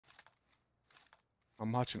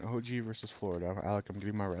I'm watching OG versus Florida. Alec, I'm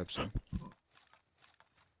giving my reps in.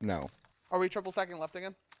 No. Are we triple stacking left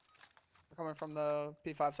again? We're coming from the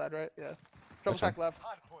P5 side, right? Yeah. Triple stack left.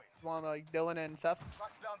 One like Dylan and Seth.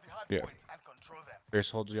 Yeah. Pierce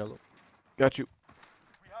holds yellow. Got you.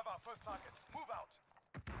 We have our first target. Move out.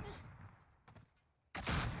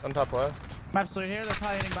 On top left. Maps right here. They're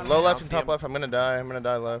probably hitting bottom. Low left and top left. I'm gonna die. I'm gonna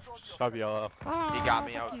die left. Top yellow. He got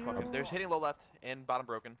me. I was fucking. There's hitting low left and bottom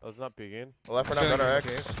broken. I was not peeking. Left right now. Got our X.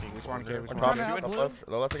 One cave. On top. Top left.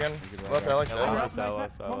 Low left again. Left. I like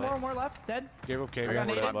that. One more left. Dead. Gave up cave. I got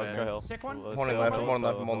Go nade. hill. Sick one. One left. One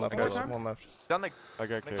left. One left. Guys. One left. Down the. I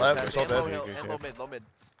got cave. Left, And it's all low dead. hill and low mid. Low mid.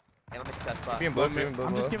 And I'm making that spot. Being blue. Being blue.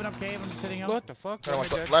 I'm just giving up cave. I'm just sitting out. What the fuck?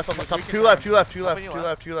 Left. Top. Two left. Two left. Two left. Two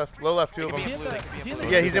left. Two left. Low left. Two of them.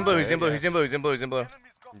 Yeah, he's in blue. He's in blue. He's in blue. He's in blue. He's in blue.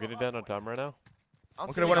 I'm getting down on time right now. I'm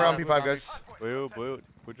gonna win around P5, guys. Blue.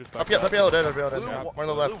 We just Top yellow dead. Top yellow dead. One on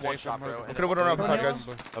the left. One shot, bro. I could've went around P5, guys.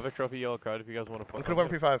 I have a trophy yellow card if you guys want to. I could've went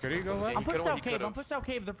P5. Could he go left? I'm pushed out cave. I'm pushed out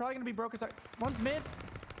cave. They're probably gonna be broken. One's mid.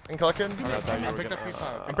 And collected. I picked up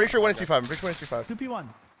P5. I'm pretty sure one is P5. I'm pretty sure one is P5. 2P1.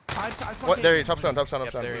 What? There he is. Top stone. Top Yep,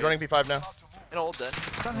 stone. there he He's running is. P5 now. And old dead.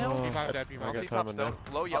 Front hill. P5 dead. I P5. got See time top in there. stone.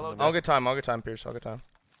 Low yellow. I'll Dead. get time, Pierce. I'll get time.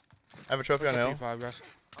 I have a trophy on hill. P5, guys.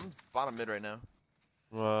 I'm bottom mid right now.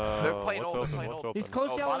 They're They're playing old. They're playing old. He's close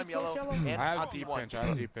Oh, yellow. bottom He's close yellow. yellow. And I have on deep P1. pinch. I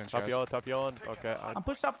have deep pinch. Top yellow. Okay. I'm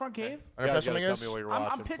pushed out front cave. Underpass something, guys. Tell me what you're I'm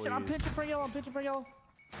watching, pitching. I'm please. pitching for yellow. I'm pitching for yellow.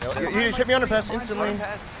 He hit me underpass instantly.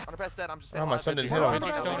 Underpass dead. I'm just Oh, my son didn't hit him.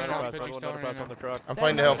 Underpass on the truck. I'm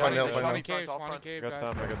finding the hill. Finding the hill. Spawning Finding cave. Spawning cave, I guys.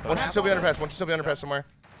 got time. One should still be underpass. One should still be underpass somewhere.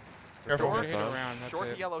 Careful. Hit it around. That's Short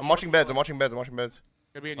to it. yellow. I'm watching beds. I'm watching beds. I'm watching beds.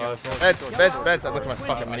 Could be in yellow. Beds. I looked at my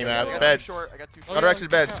fucking mini map. Beds. I got two Got our X's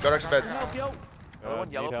beds. Got our X's beds. Help, yo.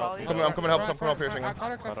 One yellow probably. I'm coming help. I'm coming help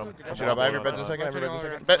Piercing. Shoot up. I have your beds in a second. I have your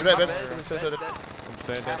beds in a second. Bed. I'm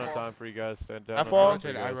staying down on time for you guys. Stand down. I fall.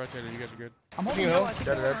 I rotated. You guys are good. I'm holding King yellow. hill. I think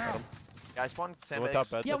Dead. they're Dead. around. Guys, spawn What's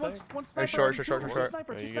sandbags. up, Yeah, one sniper. short. Two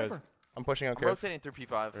Yeah, you guys- sniper. I'm pushing out I'm cave. rotating through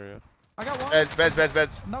P5. I got one.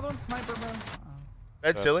 Beds. Another one sniper, bro.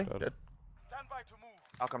 Beds silly. Stand by to move.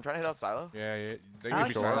 I'm trying to hit out silo. Yeah. They Alex could be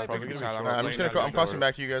is silent. sniper. Probably gonna be silent. I'm just gonna. I'm crossing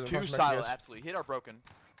back to you guys. I'm Two crossing back to you silo, guys. absolutely. Hit our broken.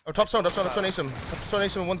 Oh, top stone. Ace him. Top stone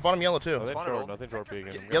ace him. One's bottom yellow too. Nothing short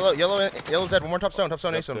peeking. Yellow's dead. One more top stone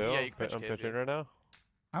ace him. Yeah, you can pitch I'm cave, pitching dude. right now.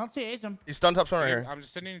 I don't see Ace him. He's stunned top stone right here. I'm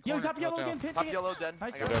just sitting in the Yo, corner. top yellow again. Top Pitching it. yellow dead.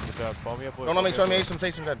 Nice I Good got job, good job. Follow me up. Don't on me, show me ace him.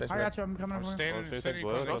 Ace him dead. I got you. I'm coming I'm over. standing Rotating in the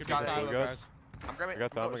blue. corner. They could be Got it. silent, guys. I'm grabbing. I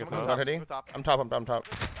got time, I got someone time. go Not hitting. top. I'm top.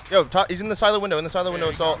 Yo, top. He's in the silo window.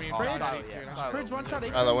 Assault. He Oh, got me. silo, yeah, silo. Bridge one shot.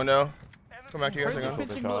 Ace Silo him. window. Come back to you guys Bridge is again.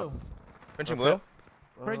 pitching blue. Pinching blue.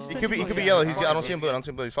 Bridge He could be yellow. I don't see him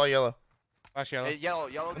blue. He's all yellow. Flash yellow. Hey, yellow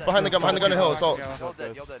dead. Behind the gun in hill. Assault. Yellow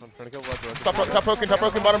dead. I'm trying to kill left Top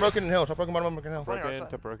broken, bottom broken in hill. Top broken, bottom broken in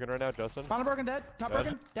hill. broken right now, Justin. Bottom broken dead. Top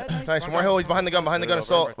broken dead. Nice. One more hill. He's behind the gun.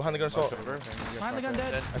 Assault. Behind the gun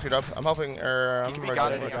dead. I shoot up. I'm helping. I'm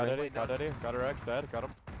got it. rotating. Got her X, dead, got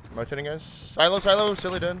him. Rotating, guys. Silo.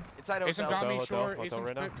 Silly dead. Inside Ace got hotel. me Hotel short. Ace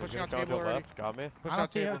right now. pushing out He's table already. left, got me. Push I don't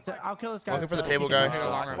out see table. it. I'll kill this guy. Looking for the so table he can guy. hit a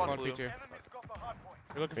long Spawn run. blue. Enemy's got the hard point.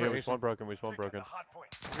 You're looking Yeah, for we Ace. spawn broken. Be on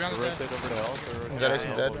Be on the the rotate over to hell. He's dead,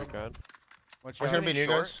 he's dead. One What's shot. gonna be new,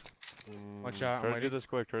 guys? One shot, Try to I'm do this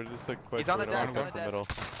quick. He's on the We're desk, gonna on the go middle.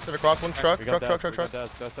 To the cross, one truck. We got that, Truck.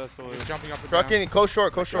 That's He's jumping up and Truck down. in, close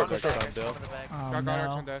short. Dill. Oh, Got X on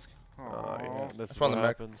no. desk. Yeah, Oh. this That's is one what in the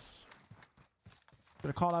back. happens.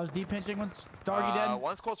 Gonna call. I was deep pinching. One's doggy dead.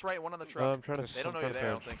 One's close right, one on the I'm truck. trying to. They don't know you're there, I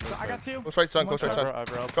don't think. So I got two. Close right, son. Close right,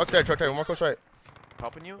 son. Truck there. One more close right.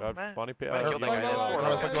 Helping you, Matt? Bonnie P. Might kill that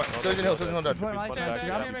guy. Silly hill dead. Play life.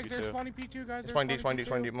 They're spawning P2, guys. It's fine, deep.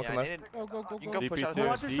 One Yeah, from left. Go. You can go push out DP2,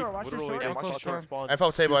 Watch your short, watch your literally, short. yeah, watch Close your short spawn. I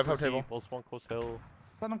felt table. We'll spawn close hill.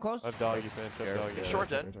 Let him close. I have doggy, man. Doggy. Short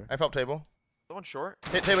dead. I felt table. The one short.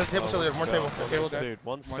 Table, silly. More table. Table dead. Dude,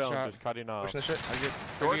 one One stone shot. just cutting off. Pushing the shit.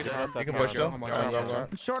 Short You dead. You can push still.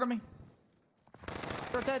 Short of me.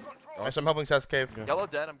 Short dead. Nice, I'm helping Seth cave. Yellow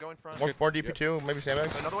dead, I'm going front. More DP2, maybe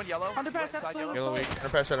sandbags. Another one yellow. Underpass, Inside that's yellow. Yellow weak.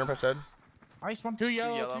 Underpass dead. Ice one. Two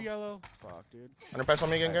yellow. yellow. Fuck, dude. Underpass on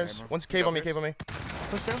me again, guys. One's cave on me. Push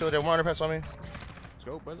through. Silly dead. One underpass on me. Let's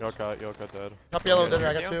go, brothers. Yo cut dead. Top yellow dead.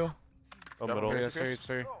 I got two. Oh, middle. Okay, that's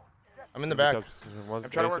three. I'm in the back. I'm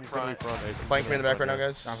trying to work front. Flank me in the back right now,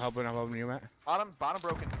 guys. I'm helping you, Matt. Bottom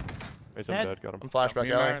broken. Mason Dead. dead, got him. I'm flashback Me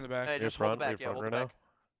and Matt alley. in the back. Hey, You're just hold the front, back, yeah, hold the right now. back.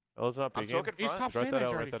 Oh, it's not I'm peeking. soaking He's front. top Right sandwich side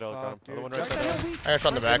L, already. got him. Fuck, Another one dude. right side L. I got shot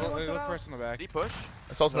in the back. Look first in the back. Deep push.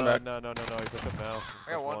 Assault's in the back. No, he's up now.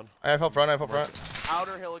 I got one. I have help front.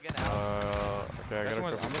 Outer hill again. Out. Okay, I got a I'm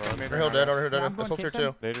cripple looking front. mid Outer hill right dead. now. Outer hill Yeah, I'm dead. going Assault here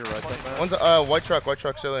cave too. Nader right side, Matt. One's white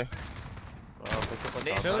truck, silly. I'm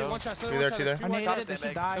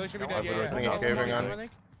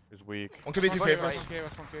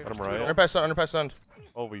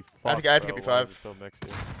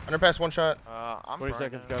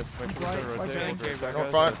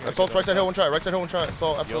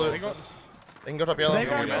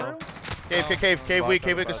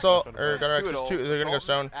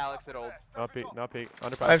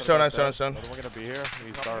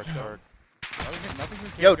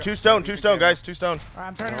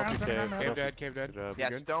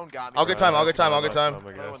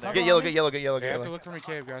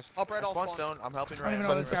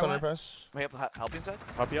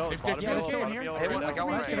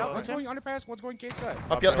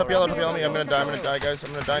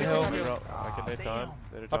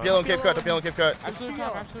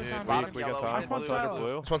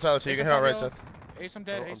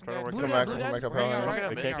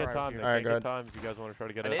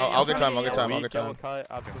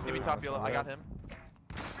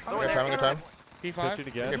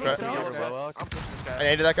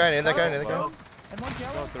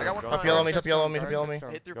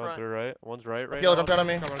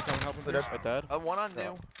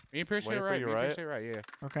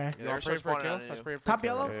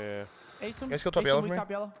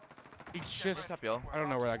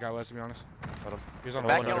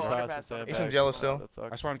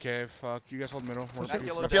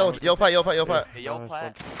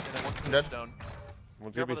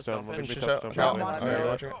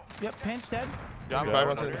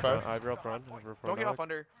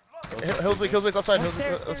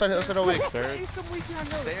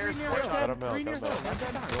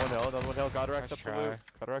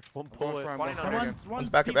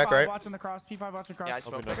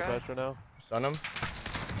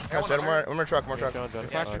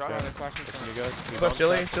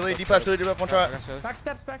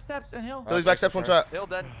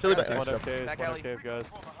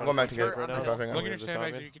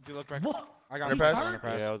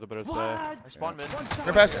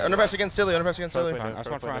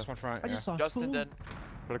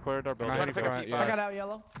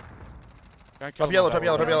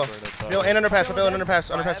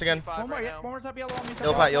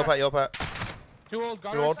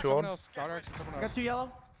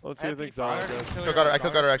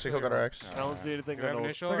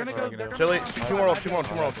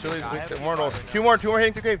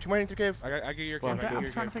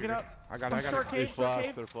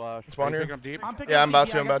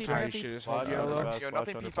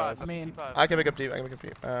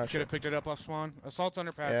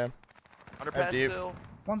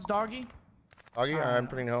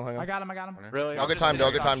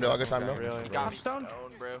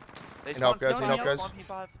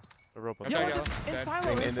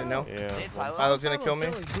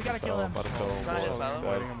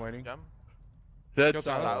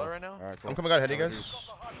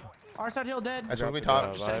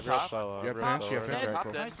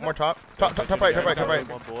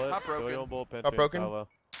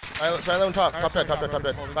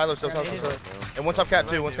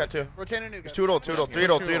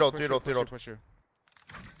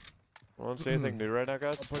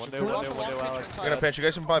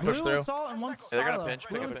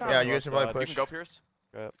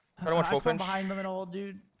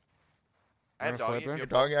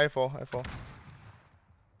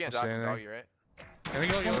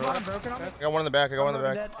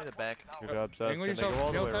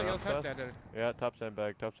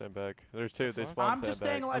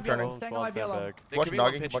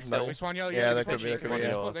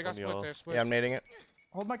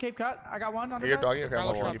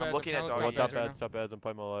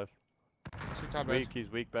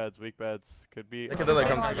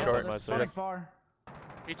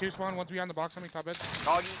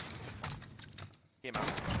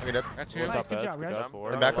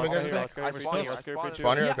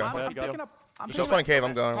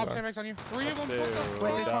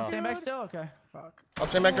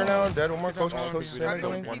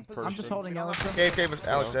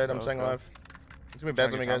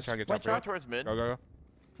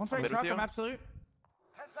One straight Mid with truck, you. I'm absolute.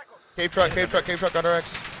 10 seconds. Cave truck, got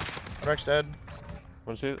RX. RX dead.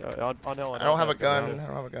 Wanna see it? On hill. I don't have a gun. I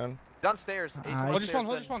don't have a gun. Downstairs. Ace, Hold Hold upstairs, your spawn, hold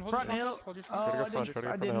your then. spawn, hold Front your hill. spawn. Hold your Oh, spawn. Try to I go front, didn't. try to go I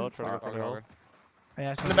front of the hill, didn't. try to go front of the hill.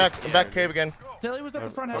 Yeah, In the back cave again. Tilly was at the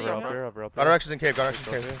front hill. Over Yeah. up there, over up Got there. RX is in cave, got RX is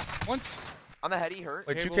in cave. Once. On the head, he hurt.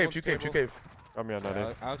 Wait, two Cable cave, looks two cave, two stable. cave. Got me on that.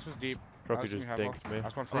 eh? Alex was deep. Trophy Alex just half dinked wall. me.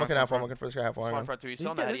 Last one I'm looking half wall, I'm looking for this guy half wall. Spawn Hang on. front two. He's He's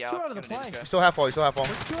still on the got- heady there's two out. out of the Gonna do this play. guy. He's still half wall, he's still half wall.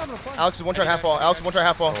 There's two on the front. Alex is one shot half wall, Alex is one shot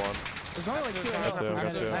half wall. Go on. There's only like 2 Got hill. two,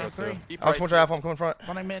 got two, Nice, got 3. two. Deep Alex, right, one shot half, I'm coming front.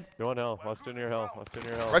 Running mid. Go on hill. West in your hill. West in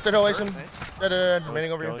your hill. Right side hill, Asim. Nice. Dead.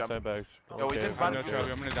 Remaining over Go you. on sandbags. Yo, he's in Cave. front No of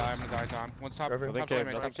trouble. I'm gonna die, Tom. One's top. Perfect. Nothing Top cave,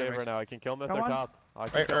 sandbags, nothing top cave right sandbags. now. I can kill him if Come they're on. top. I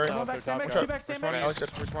can Right, kill him right. now Go if back they're top. sandbags, Watch 2 back out. sandbags. Alex,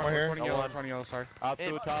 just one here. Front yellow, front yellow, sorry. Up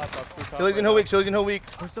to top, up to top. Chili's in hill weak, Chili's in hill weak.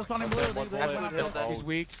 We're still spawning Okay, blue. one They bullet. went up Absolute hill. hill dead. He's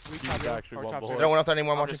weak. Weak He's top hill. actually Or one top bullet. They don't want nothing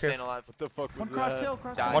anymore. I'm I'm watching just cave. staying alive. What the fuck One was cross that? hill,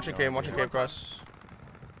 cross Die. hill. Watching cave cross.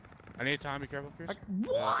 I need time. Be careful, Pierce.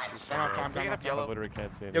 What? Time off, time Taking up off. I yellow. literally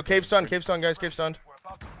can't see anything. Yo, cave stunned, guys, cave stunned.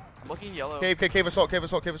 I'm looking yellow. Cave assault right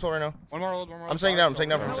now. One more old, one more. I'm staying down from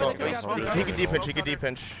No, assault. no, no, no, no. He can deep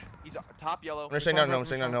pinch. He's top yellow. I'm staying down, I'm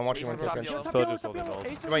watching He's one top pinch. yellow. Still just holding Top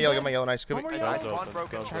gold. yellow. Get my yellow, nice. Could One more be, yellow. I spawned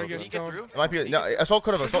broken. Trying to get Can you get stone. through? it might be, no, assault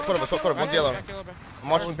could have, one's yellow. I'm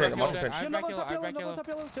watching pinch. I have Shield back level, yellow, top I have back yellow, yellow. top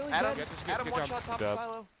yellow. Silly's Adam, dead. Adam good one job. shot top Job.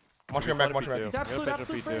 silo. I'm watching him back, He's absolute, P2.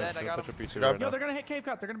 absolute Dead, I got Push him. a P2 Good right job. Yo, now. they're gonna hit cave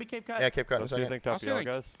cut. They're gonna be cave cut. Yeah, cave cut. What do you think top I'll yellow, see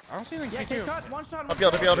guys? I don't see anything. Yeah, cave cut. One shot. Up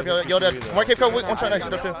yellow, dead. More cave cut, one shot, nice.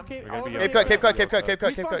 Up two. Okay, We're gonna be all yellow. of Cave cut. We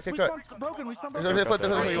spawned broken. We spawned There's broken. a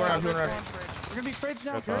flip, you run. We're gonna be fridge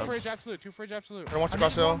now. That's Two fine. fridge absolute, two fridge absolute. Gonna watch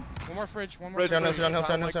across the hill. One more fridge, one more Fridge, fridge.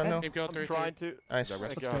 Down hill. Keep kill I'm 3. trying to. Nice. Thank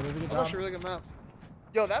Let's you. go, good That job. was a really good map.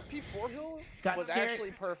 Yo, that P4 hill Got was scared.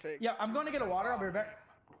 actually perfect. Yeah, I'm going to get a water. I'll be right back.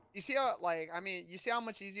 You see how, you see how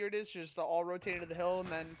much easier it is just to all rotate into the hill, and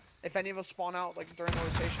then if any of us spawn out, during the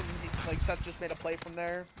rotation, Seth just made a play from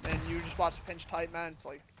there, and you just watch the pinch tight, man, it's,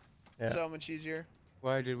 Yeah. so much easier.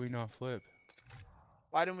 Why did we not flip?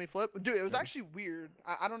 Why didn't we flip? Dude, it was actually weird.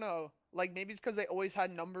 I don't know. Maybe it's because they always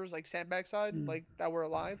had numbers, sandbag side, that were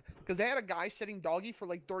alive. Because they had a guy sitting doggy for,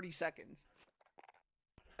 30 seconds.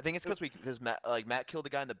 I think it's because Matt killed the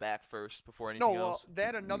guy in the back first before No, anything else. they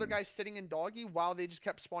had another guy sitting in doggy while they just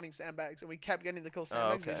kept spawning sandbags, and we kept getting the kill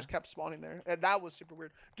sandbags. They okay. just kept spawning there, and that was super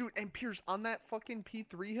weird, dude. And Pierce, on that fucking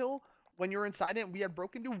P3 hill, when you're inside it, and we had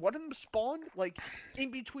broken, dude. One of them spawned in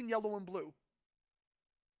between yellow and blue.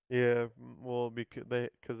 Yeah, well, because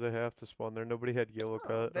they have to spawn there. Nobody had yellow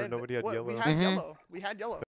cut, or nobody had yellow. We had yellow. We had yellow.